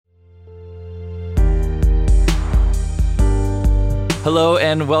Hello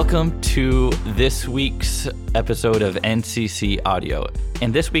and welcome to this week's episode of NCC Audio.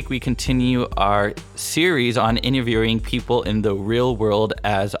 And this week we continue our series on interviewing people in the real world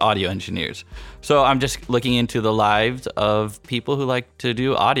as audio engineers. So I'm just looking into the lives of people who like to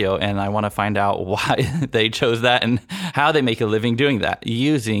do audio, and I want to find out why they chose that and how they make a living doing that,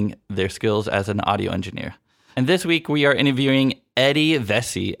 using their skills as an audio engineer. And this week we are interviewing Eddie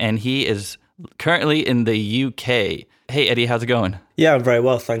Vesey, and he is currently in the UK. Hey, Eddie, how's it going? Yeah, I'm very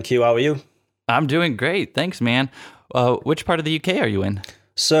well, thank you. How are you? I'm doing great. Thanks, man. Which part of the UK are you in?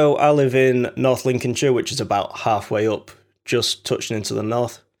 So I live in North Lincolnshire, which is about halfway up, just touching into the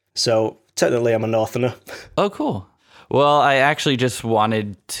north. So technically I'm a northerner. Oh, cool. Well, I actually just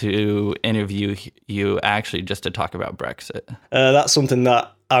wanted to interview you actually just to talk about Brexit. That's something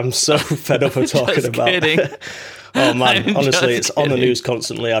that I'm so fed up of talking about. Kidding. Oh man, honestly, it's kidding. On the news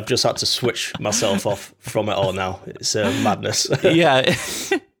constantly. I've just had to switch myself off from it all now. It's madness. Yeah.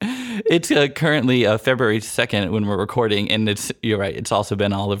 It's currently February 2nd when we're recording, and you're right, it's also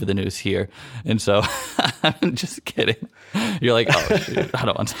been all over the news here. And so I'm just kidding. You're like, oh, shoot, I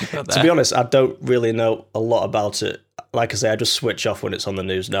don't want to talk about that. To be honest, I don't really know a lot about it. Like I say, I just switch off when it's on the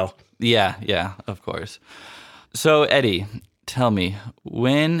news now. Yeah, of course. So, Eddie, tell me,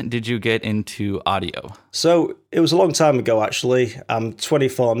 when did you get into audio? So it was a long time ago, actually. I'm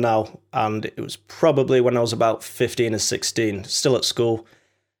 24 now, and it was probably when I was about 15 or 16, still at school.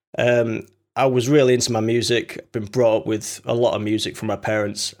 I was really into my music. I've been brought up with a lot of music from my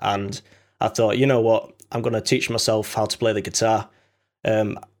parents, and I thought, you know what, I'm going to teach myself how to play the guitar.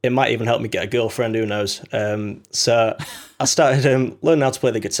 It might even help me get a girlfriend, who knows. So I started learning how to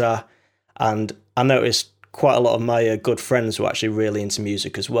play the guitar, and I noticed quite a lot of my good friends were actually really into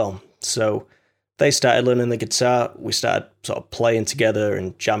music as well. So they started learning the guitar. We started sort of playing together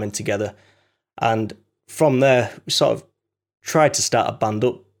and jamming together. And from there, we sort of tried to start a band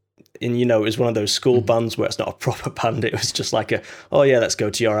up. And, you know, it was one of those school bands where it's not a proper band. It was just like let's go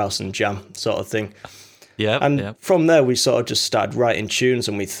to your house and jam sort of thing. Yeah. And from there, we sort of just started writing tunes,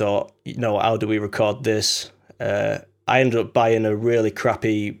 and we thought, how do we record this? I ended up buying a really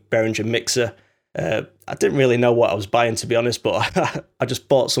crappy Behringer mixer. I didn't really know what I was buying, to be honest, but I just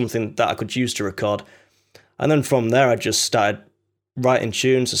bought something that I could use to record. And then from there, I just started writing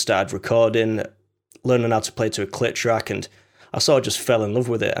tunes. I started recording, learning how to play to a click track, and I sort of just fell in love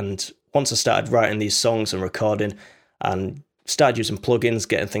with it. And once I started writing these songs and recording and started using plugins,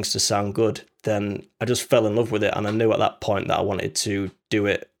 getting things to sound good, then I just fell in love with it. And I knew at that point that I wanted to do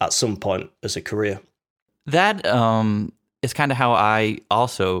it at some point as a career. That is kind of how I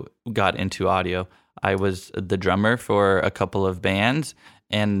also got into audio. I was the drummer for a couple of bands,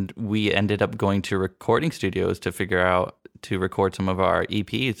 and we ended up going to recording studios to figure out to record some of our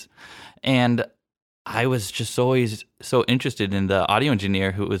EPs. And I was just always so interested in the audio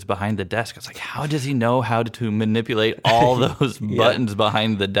engineer who was behind the desk. I was like, how does he know how to manipulate all those buttons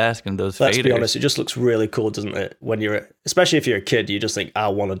behind the desk and those faders? Let's be honest, it just looks really cool, doesn't it? Especially if you're a kid, you just think, I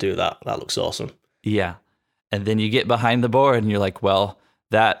want to do that. That looks awesome. Yeah. And then you get behind the board and you're like, well,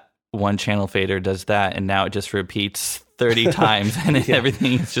 that one channel fader does that, and now it just repeats 30 times, and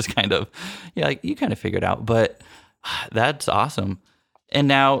everything is just kind of, you kind of figure it out. But that's awesome. And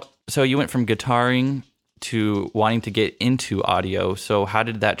now, so you went from guitaring to wanting to get into audio. So how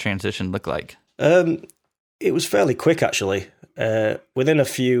did that transition look like? It was fairly quick, actually. Within a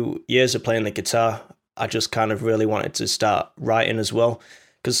few years of playing the guitar, I just kind of really wanted to start writing as well.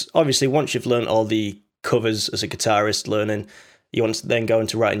 Because obviously, once you've learned all the covers as a guitarist, you want to then go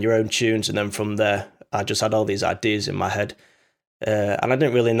into writing your own tunes. And then from there, I just had all these ideas in my head. And I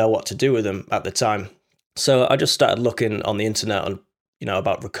didn't really know what to do with them at the time. So I just started looking on the internet on,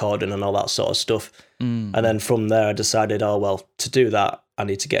 about recording and all that sort of stuff. And then from there, I decided, to do that, I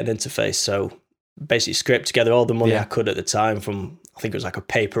need to get an interface. So basically scraped together all the money I could at the time from, I think it was like a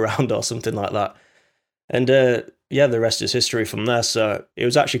paper round or something like that. And the rest is history from there. So it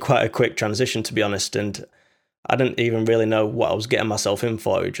was actually quite a quick transition, to be honest. And I didn't even really know what I was getting myself in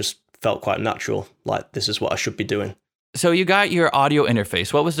for. It just felt quite natural, like this is what I should be doing. So you got your audio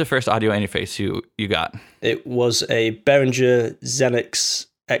interface. What was the first audio interface you got? It was a Behringer Xenix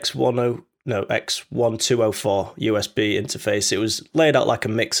X1204 USB interface. It was laid out like a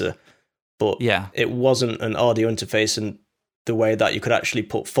mixer, but it wasn't an audio interface in the way that you could actually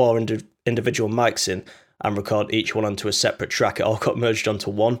put four individual mics in and record each one onto a separate track. It all got merged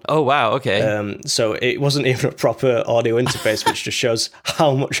onto one. Oh, wow, okay. So it wasn't even a proper audio interface, which just shows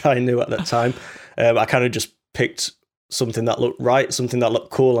how much I knew at that time. I kind of just picked something that looked right, something that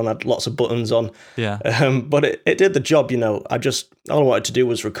looked cool and had lots of buttons on. Yeah. But it did the job, all I wanted to do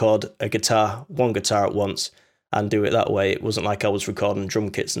was record one guitar at once and do it that way. It wasn't like I was recording drum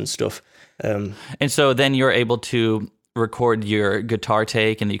kits and stuff. And so then you're able to record your guitar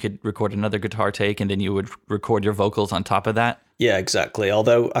take, and you could record another guitar take, and then you would record your vocals on top of that. Yeah, exactly.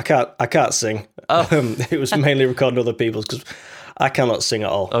 Although I can't sing. Oh. It was mainly recording other people's because I cannot sing at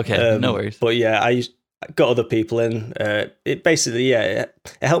all. Okay, no worries. But yeah, I got other people in. It basically, it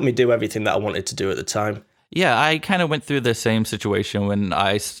helped me do everything that I wanted to do at the time. Yeah, I kind of went through the same situation when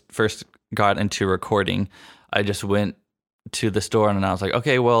I first got into recording. I just went to the store and I was like,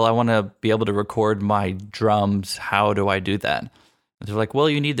 okay, well, I want to be able to record my drums. How do I do that? And they're like, well,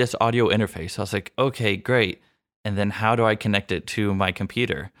 you need this audio interface. I was like, okay, great. And then how do I connect it to my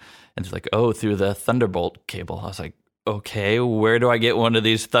computer? And it's like, oh, through the Thunderbolt cable. I was like, okay, where do I get one of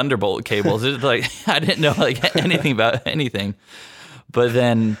these Thunderbolt cables? It's like, I didn't know like anything about anything. But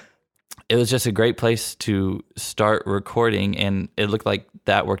then it was just a great place to start recording, and it looked like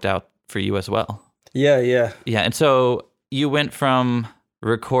that worked out for you as well. Yeah. Yeah, and so you went from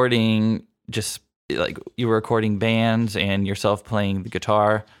recording just like you were recording bands and yourself playing the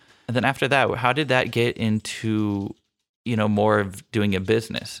guitar. And then after that, how did that get into, more of doing a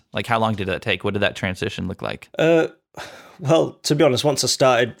business? Like, how long did that take? What did that transition look like? Well, to be honest, once I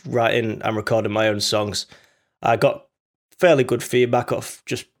started writing and recording my own songs, I got fairly good feedback off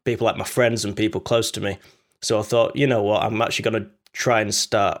just people like my friends and people close to me. So I thought, you know what, I'm actually going to try and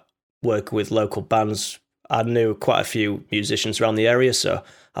start working with local bands. I knew quite a few musicians around the area, so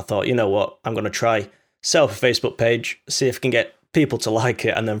I thought, you know what, I'm going to try set up a Facebook page, see if I can get people to like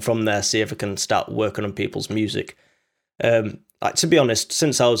it, and then from there, see if I can start working on people's music. To be honest,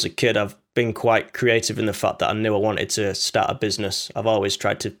 since I was a kid, I've been quite creative in the fact that I knew I wanted to start a business. I've always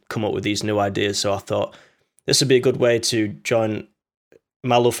tried to come up with these new ideas, so I thought this would be a good way to join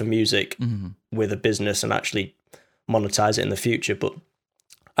my love for music with a business and actually monetize it in the future. But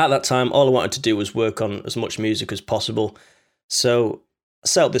at that time, all I wanted to do was work on as much music as possible. So I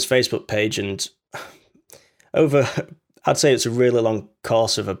set up this Facebook page, and I'd say it's a really long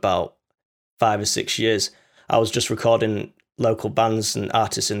course of about 5 or 6 years. I was just recording local bands and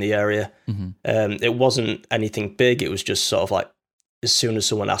artists in the area. It wasn't anything big. It was just sort of like, as soon as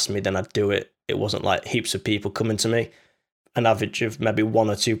someone asked me, then I'd do it. It wasn't like heaps of people coming to me. An average of maybe 1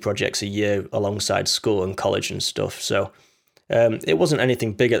 or 2 projects a year alongside school and college and stuff. So it wasn't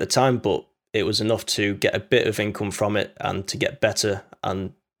anything big at the time, but it was enough to get a bit of income from it and to get better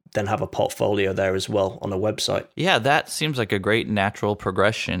and then have a portfolio there as well on a website. Yeah, that seems like a great natural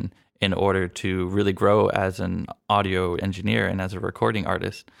progression in order to really grow as an audio engineer and as a recording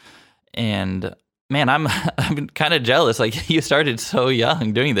artist. And man, I'm kind of jealous. Like, you started so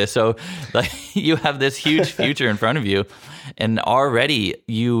young doing this. So like you have this huge future in front of you, and already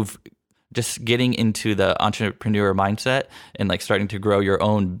you've just getting into the entrepreneur mindset and like starting to grow your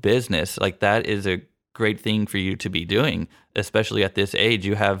own business. Like, that is a great thing for you to be doing, especially at this age.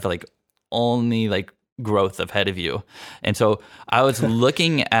 You have like only like growth ahead of you. And so I was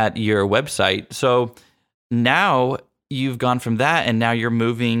looking at your website. So now you've gone from that, and now you're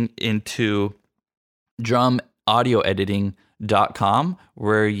moving into drumaudioediting.com,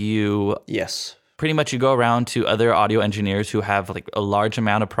 where you pretty much you go around to other audio engineers who have like a large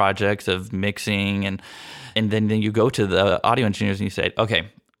amount of projects of mixing, and then you go to the audio engineers and you say, okay,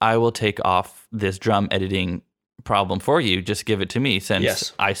 I will take off this drum editing problem for you. Just give it to me,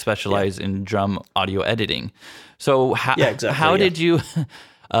 since I specialize in drum audio editing. So how did you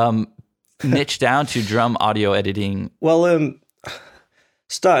niche down to drum audio editing? Well,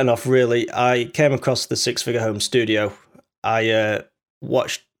 starting off, really, I came across the Six Figure Home Studio. I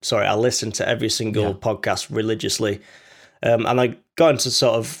listened to every single podcast religiously, and I got into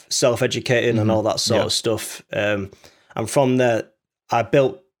sort of self-educating and all that sort of stuff. And from there, I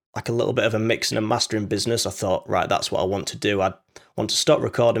built like a little bit of a mixing and mastering business. I thought, right, that's what I want to do. I want to stop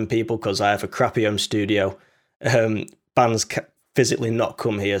recording people because I have a crappy home studio. Bands physically not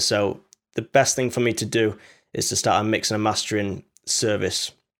come here, so the best thing for me to do is to start a mixing and mastering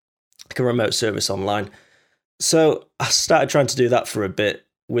service, like a remote service online. So I started trying to do that for a bit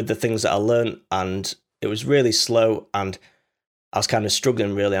with the things that I learned, and it was really slow, and I was kind of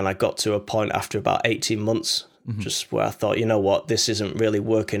struggling really, and I got to a point after about 18 months just where I thought, you know what, this isn't really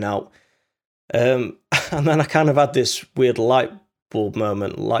working out. And then I kind of had this weird light bulb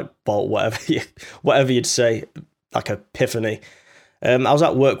moment, light bulb, whatever you'd say, like epiphany. I was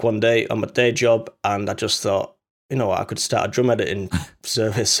at work one day on my day job, and I just thought, you know what, I could start a drum editing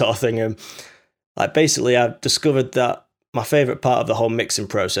service sort of thing. And like basically I discovered that my favorite part of the whole mixing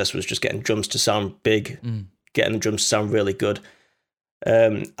process was just getting drums to sound big, getting the drums to sound really good.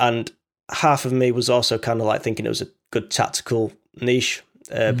 And half of me was also kind of like thinking it was a good tactical niche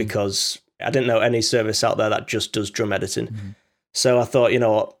because I didn't know any service out there that just does drum editing. So I thought, you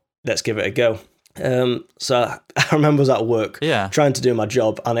know what, let's give it a go. So I remember I was at work trying to do my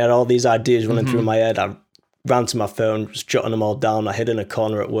job, and I had all these ideas running through my head. I ran to my phone, just jotting them all down. I hid in a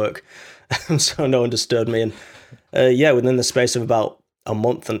corner at work so no one disturbed me. And within the space of about a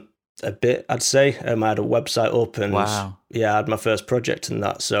month and a bit, I'd say, I had a website up, and I had my first project in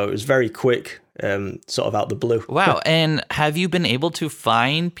that. So it was very quick, sort of out the blue. Wow. And have you been able to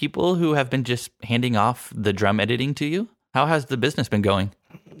find people who have been just handing off the drum editing to you? How has the business been going?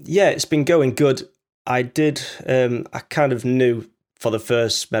 Yeah, it's been going good. I kind of knew for the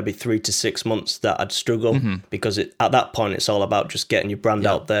first maybe 3 to 6 months that I'd struggle because at that point it's all about just getting your brand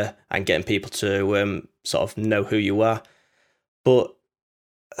out there and getting people to sort of know who you are. But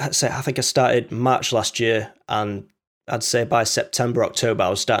I think I started March last year, and I'd say by September, October, I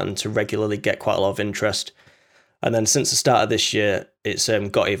was starting to regularly get quite a lot of interest. And then since the start of this year, it's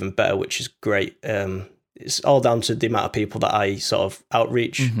got even better, which is great. It's all down to the amount of people that I sort of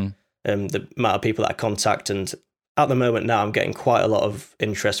outreach, the amount of people that I contact. And at the moment now, I'm getting quite a lot of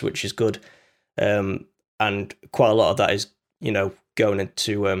interest, which is good. And quite a lot of that is, going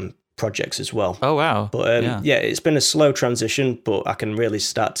into projects as well. Oh, wow. But it's been a slow transition, but I can really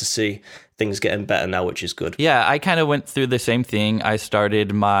start to see things getting better now, which is good. Yeah, I kind of went through the same thing. I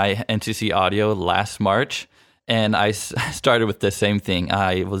started my NCC Audio last March, and I started with the same thing.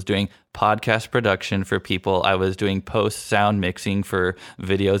 I was doing podcast production for people. I was doing post-sound mixing for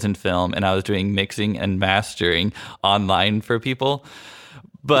videos and film, and I was doing mixing and mastering online for people.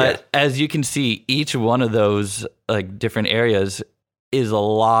 But as you can see, each one of those different areas is a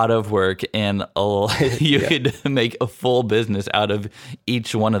lot of work, and you could make a full business out of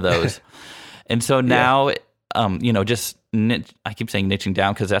each one of those. And so now, just I keep saying niching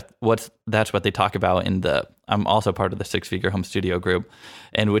down because that's what they talk about in I'm also part of the Six Figure Home Studio group,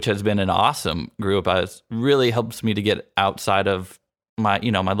 and which has been an awesome group. It really helps me to get outside of my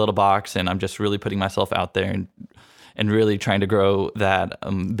little box, and I'm just really putting myself out there and really trying to grow that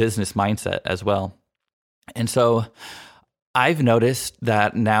business mindset as well. And so I've noticed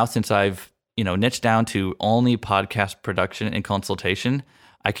that now, since I've, niched down to only podcast production and consultation,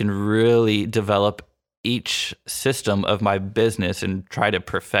 I can really develop each system of my business and try to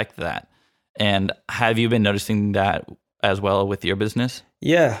perfect that. And have you been noticing that as well with your business?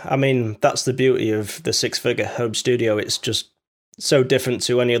 Yeah, I mean, that's the beauty of the Six Figure Home Studio. It's just so different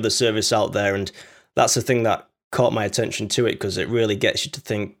to any other service out there. And that's the thing that caught my attention to it, because it really gets you to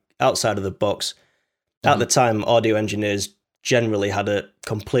think outside of the box. At the time, audio engineers generally had a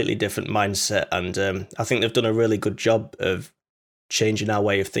completely different mindset, and I think they've done a really good job of changing our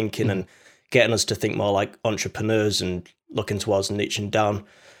way of thinking and getting us to think more like entrepreneurs and looking towards niching down.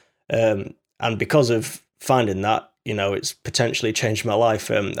 And because of finding that, it's potentially changed my life.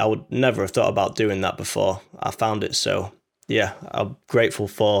 I would never have thought about doing that before I found it. So yeah, I'm grateful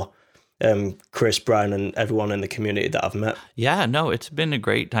for Chris, Brian, and everyone in the community that I've met. Yeah, no, it's been a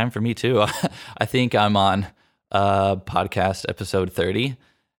great time for me too. I think I'm on podcast episode 30.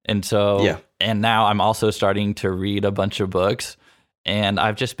 And so, and now I'm also starting to read a bunch of books, and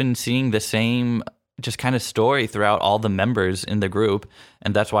I've just been seeing the same just kind of story throughout all the members in the group.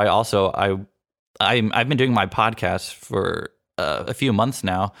 And that's why also I've been doing my podcast for a few months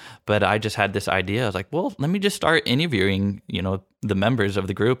now, but I just had this idea. I was like, well, let me just start interviewing, the members of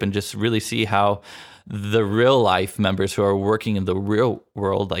the group and just really see how the real life members who are working in the real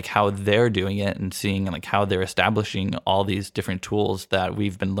world, how they're doing it, and seeing how they're establishing all these different tools that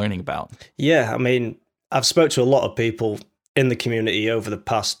we've been learning about. Yeah, I mean, I've spoke to a lot of people in the community over the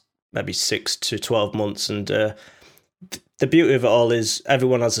past maybe 6 to 12 months, and the beauty of it all is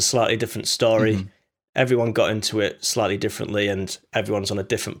everyone has a slightly different story. Everyone got into it slightly differently, and everyone's on a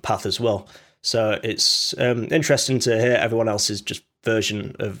different path as well. So it's interesting to hear everyone else's just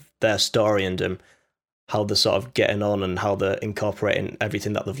version of their story, and how they're sort of getting on and how they're incorporating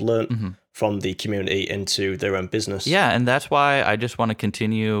everything that they've learned from the community into their own business. Yeah, and that's why I just want to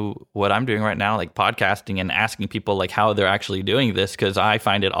continue what I'm doing right now, podcasting and asking people how they're actually doing this, because I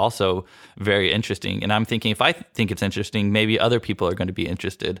find it also very interesting. And I'm thinking, if I think it's interesting, maybe other people are going to be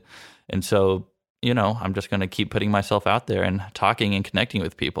interested. And so, I'm just going to keep putting myself out there and talking and connecting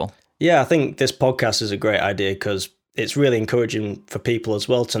with people. Yeah, I think this podcast is a great idea, because it's really encouraging for people as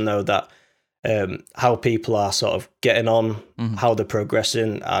well to know that how people are sort of getting on, how they're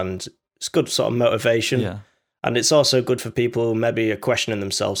progressing, and it's good sort of motivation. Yeah. And it's also good for people who maybe are questioning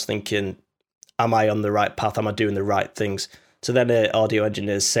themselves, thinking, am I on the right path? Am I doing the right things? So then audio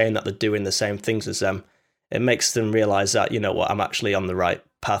engineers saying that they're doing the same things as them, it makes them realize that, I'm actually on the right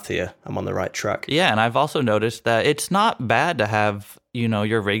path here. I'm on the right track. Yeah, and I've also noticed that it's not bad to have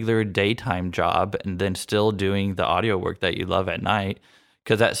your regular daytime job and then still doing the audio work that you love at night.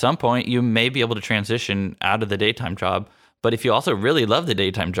 Because at some point you may be able to transition out of the daytime job. But if you also really love the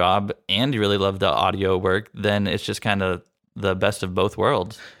daytime job and you really love the audio work, then it's just kind of the best of both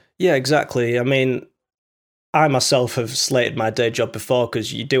worlds. Yeah, exactly. I mean, I myself have slated my day job before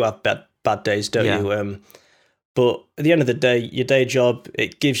because you do have bad days, don't you? But at the end of the day, your day job,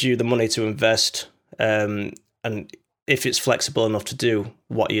 it gives you the money to invest. And if it's flexible enough to do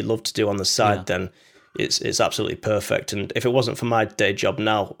what you love to do on the side, then it's absolutely perfect. And if it wasn't for my day job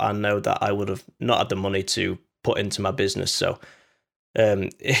now, I know that I would have not had the money to put into my business. So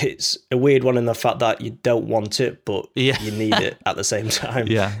it's a weird one in the fact that you don't want it, but you need it at the same time,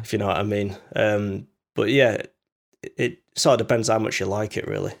 if you know what I mean. But yeah, it sort of depends how much you like it,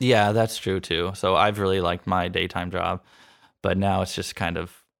 really. Yeah, that's true too. So I've really liked my daytime job, but now it's just kind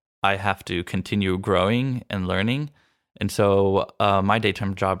of, I have to continue growing and learning. And so my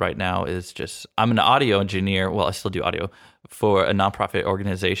daytime job right now is just, I'm an audio engineer. Well, I still do audio for a nonprofit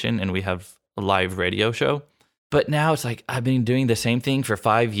organization, and we have a live radio show. But now it's like I've been doing the same thing for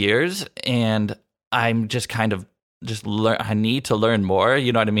 5 years, and I'm just kind of I need to learn more.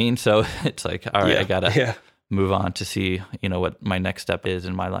 You know what I mean? So it's like, all right, I gotta move on to see, what my next step is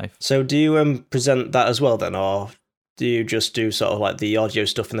in my life. So do you present that as well then, or do you just do sort of like the audio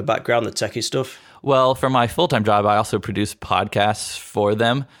stuff in the background, the techie stuff? Well, for my full-time job, I also produce podcasts for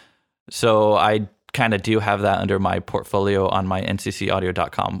them. So I kind of do have that under my portfolio on my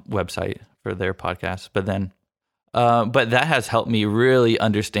nccaudio.com website for their podcasts. But then, but that has helped me really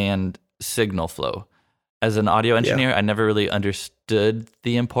understand signal flow. As an audio engineer, I never really understood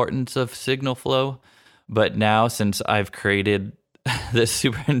the importance of signal flow. But now, since I've created this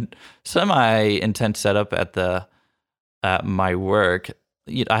super semi-intense setup at my work,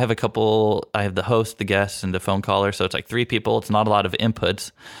 I have the host, the guest, and the phone caller. So it's like 3 people. It's not a lot of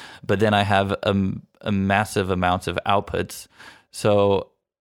inputs, but then I have a massive amounts of outputs. So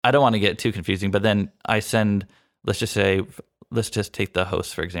I don't want to get too confusing, but then I send, let's just take the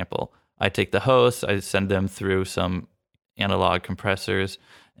host, for example. I take the host, I send them through some analog compressors,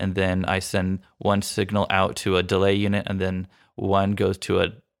 and then I send one signal out to a delay unit, and then one goes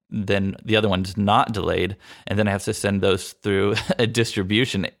to then the other one's not delayed, and then I have to send those through a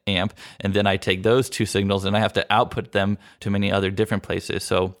distribution amp, and then I take those 2 signals and I have to output them to many other different places.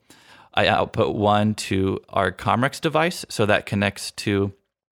 So I output one to our Comrex device, so that connects to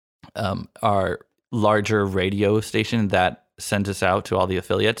our larger radio station that sends us out to all the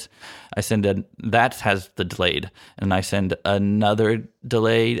affiliates. That has the delayed, and I send another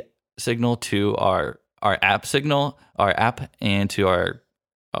delayed signal to our app and to our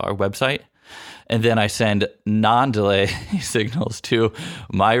website. And then I send non-delay signals to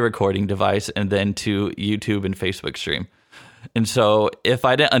my recording device and then to YouTube and Facebook stream. And so if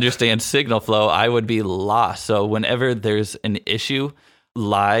I didn't understand signal flow, I would be lost. So whenever there's an issue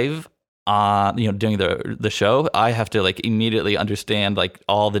live doing the show, I have to immediately understand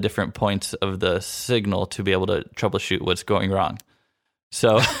all the different points of the signal to be able to troubleshoot what's going wrong.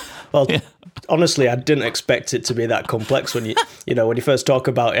 So, well, honestly, I didn't expect it to be that complex when when you first talk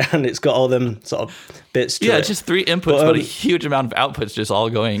about it, and it's got all them sort of bits to it. It's just 3 inputs, but a huge amount of outputs just all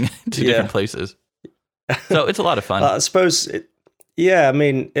going to different places. So it's a lot of fun. I suppose, I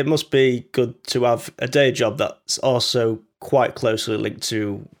mean, it must be good to have a day job that's also quite closely linked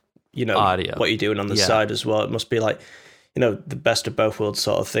to audio, what you're doing on the side as well. It must be the best of both worlds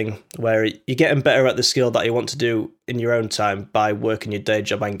sort of thing, where you're getting better at the skill that you want to do in your own time by working your day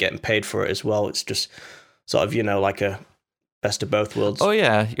job and getting paid for it as well. It's just sort of, like a best of both worlds. Oh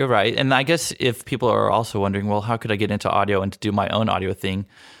yeah, you're right. And I guess if people are also wondering, well, how could I get into audio and to do my own audio thing?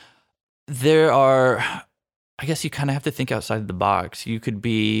 I guess you kind of have to think outside the box. You could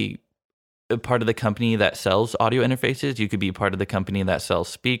be a part of the company that sells audio interfaces. You could be part of the company that sells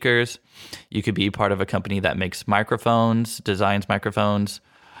speakers. You could be part of a company that makes microphones, designs microphones.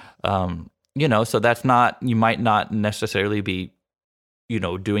 So that's not, you might not necessarily be,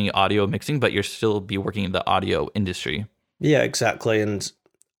 doing audio mixing, but you're still be working in the audio industry. Yeah, exactly. And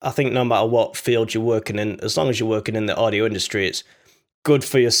I think no matter what field you're working in, as long as you're working in the audio industry, it's good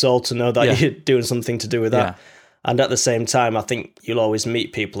for your soul to know that you're doing something to do with that. And at the same time, I think you'll always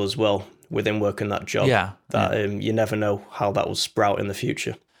meet people as well within working that job. You never know how that will sprout in the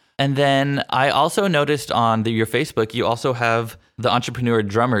future. And then I also noticed on your Facebook, you also have the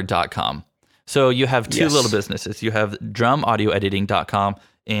entrepreneurdrummer.com. So you have 2 little businesses. You have drumaudioediting.com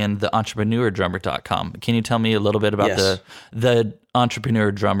and the entrepreneurdrummer.com. Can you tell me a little bit about the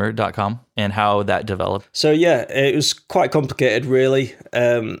entrepreneurdrummer.com and how that developed? So it was quite complicated really.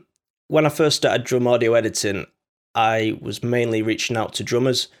 When I first started drum audio editing, I was mainly reaching out to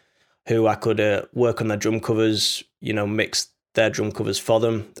drummers who I could work on their drum covers, mix their drum covers for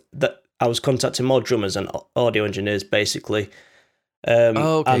them. That I was contacting more drummers and audio engineers, basically. When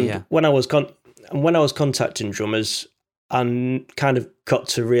I was contacting drummers, I kind of got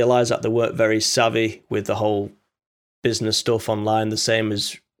to realize that they weren't very savvy with the whole business stuff online, the same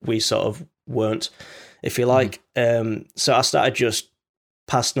as we sort of weren't, if you like. So I started just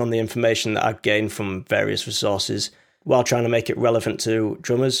passing on the information that I'd gained from various resources while trying to make it relevant to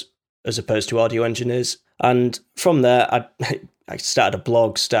drummers as opposed to audio engineers. And from there, I started a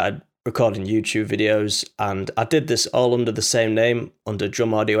blog, started recording YouTube videos, and I did this all under the same name, under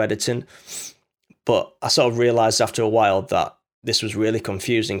Drum Audio Editing. But I sort of realized after a while that this was really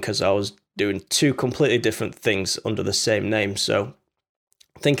confusing because I was doing two completely different things under the same name. So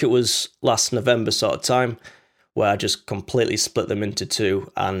I think it was last November sort of time where I just completely split them into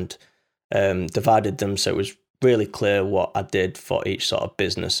two and divided them so it was really clear what I did for each sort of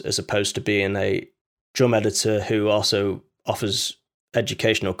business, as opposed to being a drum editor who also offers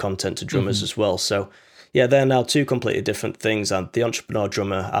educational content to drummers as well. So yeah, they're now two completely different things. And the Entrepreneur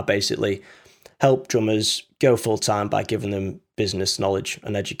Drummer, I basically help drummers go full time by giving them business knowledge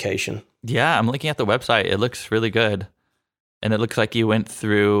and education. Yeah, I'm looking at the website. It looks really good. And it looks like you went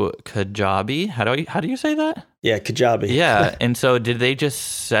through Kajabi. How do you say that? Yeah, Kajabi. Yeah. And so did they just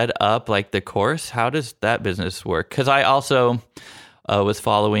set up like the course? How does that business work? Because I also was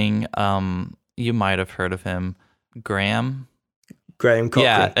following, you might have heard of him, Graham Cochran.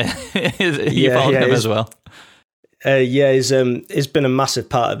 Yeah. You followed him as well. He's been a massive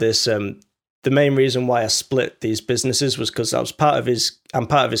part of this. The main reason why I split these businesses was because I'm part of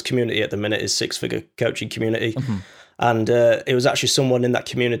his community at the minute, his six-figure coaching community. And it was actually someone in that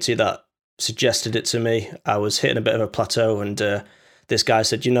community that suggested it to me. I was hitting a bit of a plateau, and this guy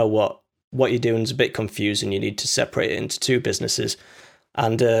said, you know what you're doing is a bit confusing. You need to separate it into two businesses.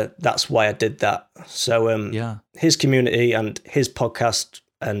 And that's why I did that. So his community and his podcast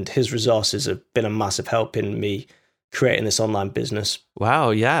and his resources have been a massive help in me creating this online business.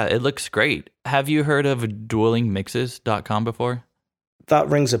 Wow, yeah, it looks great. Have you heard of duelingmixes.com before? That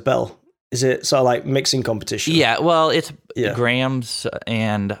rings a bell. Is it sort of like mixing competition? Yeah, well, it's Graham's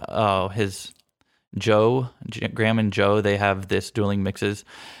and his Graham and Joe, they have this Dueling Mixes,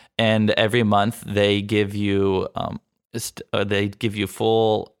 and every month they give you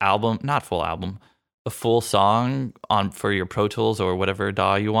full album, not full album, a full song for your Pro Tools or whatever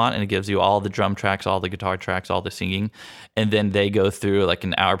DAW you want, and it gives you all the drum tracks, all the guitar tracks, all the singing, and then they go through like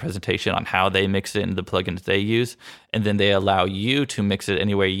an hour presentation on how they mix it and the plugins they use, and then they allow you to mix it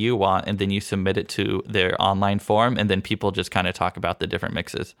any way you want, and then you submit it to their online forum, and then people just kind of talk about the different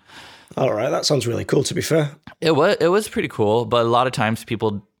mixes. All right, that sounds really cool, to be fair. It was pretty cool, but a lot of times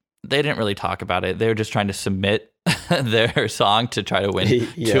they didn't really talk about it. They were just trying to submit their song to try to win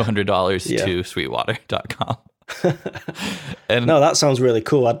 $200 to sweetwater.com. And no, that sounds really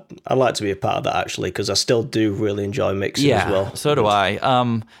cool. I'd like to be a part of that, actually, because I still do really enjoy mixing as well. So do I.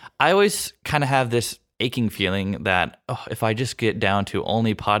 I always kind of have this aching feeling that if I just get down to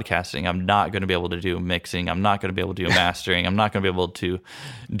only podcasting, I'm not going to be able to do mixing. I'm not going to be able to do mastering. I'm not going to be able to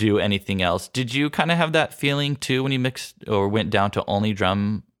do anything else. Did you kind of have that feeling too when you mixed or went down to only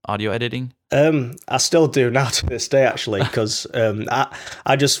drum audio editing? I still do now to this day, actually, because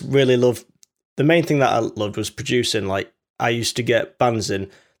I just really love. The main thing that I loved was producing. Like, I used to get bands in,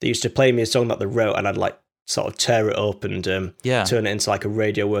 they used to play me a song that they wrote, and I'd like sort of tear it up and turn it into like a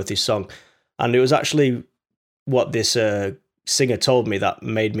radio worthy song. And it was actually what this singer told me that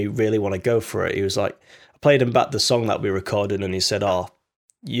made me really want to go for it. He was like, I played him back the song that we recorded, and he said,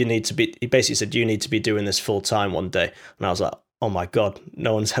 he basically said, you need to be doing this full time one day. And I was like, oh my God,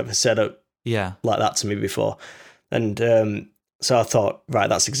 no one's ever said it like that to me before. And so I thought, right,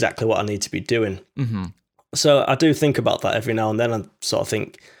 that's exactly what I need to be doing. Mm-hmm. So I do think about that every now and then. I sort of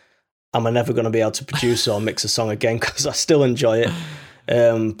think, am I never going to be able to produce or mix a song again? Because I still enjoy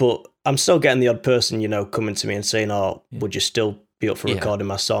it. But I'm still getting the odd person, coming to me and saying, would you still be up for recording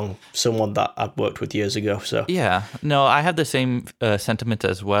my song? Someone that I'd worked with years ago. So yeah, no, I have the same sentiment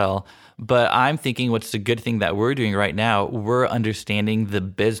as well. But I'm thinking what's the good thing that we're doing right now, we're understanding the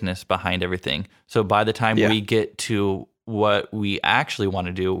business behind everything. So by the time we get to what we actually want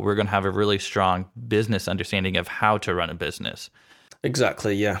to do, we're going to have a really strong business understanding of how to run a business.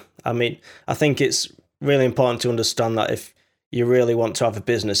 Exactly, yeah. I mean, I think it's really important to understand that if you really want to have a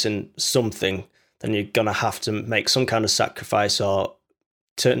business in something, then you're going to have to make some kind of sacrifice or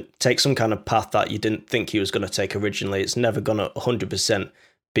take some kind of path that you didn't think you was going to take originally. It's never going to 100%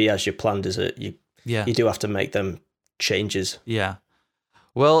 be as you planned, is it? You do have to make them changes. Yeah.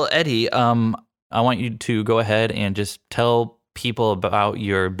 Well, Eddie, I want you to go ahead and just tell people about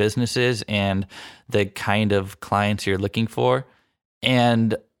your businesses and the kind of clients you're looking for.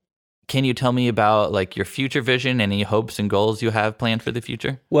 And can you tell me about like your future vision, any hopes and goals you have planned for the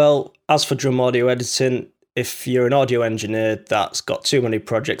future? Well, as for drum audio editing, if you're an audio engineer that's got too many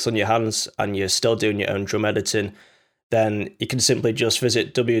projects on your hands and you're still doing your own drum editing, then you can simply just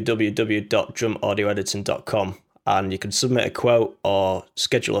visit www.drumaudioediting.com and you can submit a quote or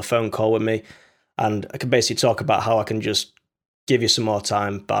schedule a phone call with me. And I can basically talk about how I can just give you some more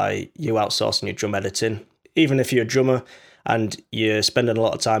time by you outsourcing your drum editing. Even if you're a drummer and you're spending a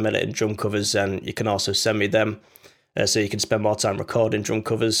lot of time editing drum covers, then you can also send me them. So you can spend more time recording drum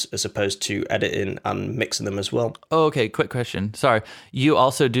covers as opposed to editing and mixing them as well. Oh, okay, quick question. Sorry. You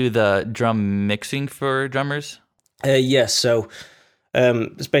also do the drum mixing for drummers? Yes, so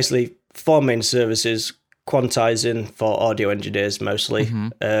it's basically 4 main services: quantizing for audio engineers mostly,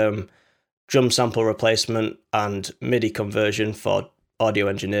 drum sample replacement and MIDI conversion for audio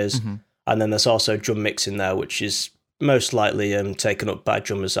engineers. And then there's also drum mixing there, which is most likely taken up by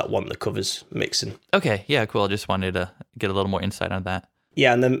drummers that want the covers mixing. Okay, yeah, cool. I just wanted to get a little more insight on that.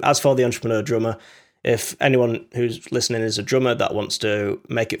 Yeah, and then as for the entrepreneur drummer, if anyone who's listening is a drummer that wants to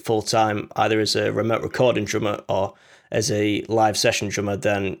make it full-time, either as a remote recording drummer or as a live session drummer,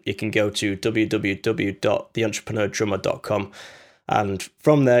 then you can go to www.theentrepreneurdrummer.com. And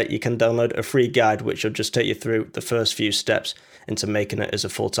from there, you can download a free guide, which will just take you through the first few steps into making it as a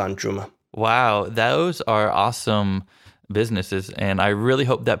full-time drummer. Wow, those are awesome businesses, and I really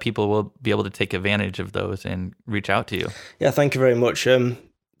hope that people will be able to take advantage of those and reach out to you. Yeah, thank you very much.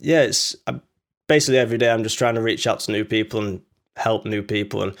 It's basically every day I'm just trying to reach out to new people and help new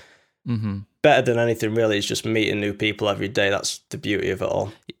people, and better than anything really is just meeting new people every day. That's the beauty of it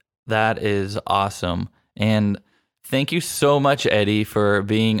all. That is awesome. And thank you so much, Eddie, for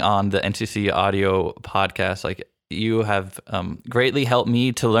being on the NCC Audio podcast. Like, you have greatly helped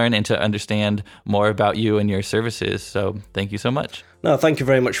me to learn and to understand more about you and your services. So thank you so much. No, thank you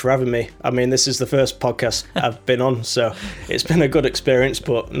very much for having me. I mean, this is the first podcast I've been on, so it's been a good experience,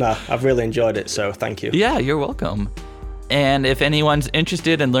 but no, I've really enjoyed it. So thank you. Yeah, you're welcome. And if anyone's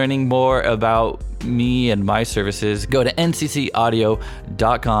interested in learning more about me and my services, go to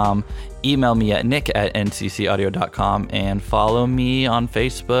nccaudio.com, email me at nick@nccaudio.com, and follow me on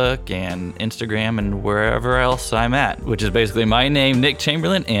Facebook and Instagram and wherever else I'm at, which is basically my name, Nick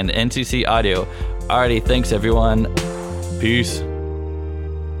Chamberlain, and NCC Audio. Alrighty, thanks everyone. Peace.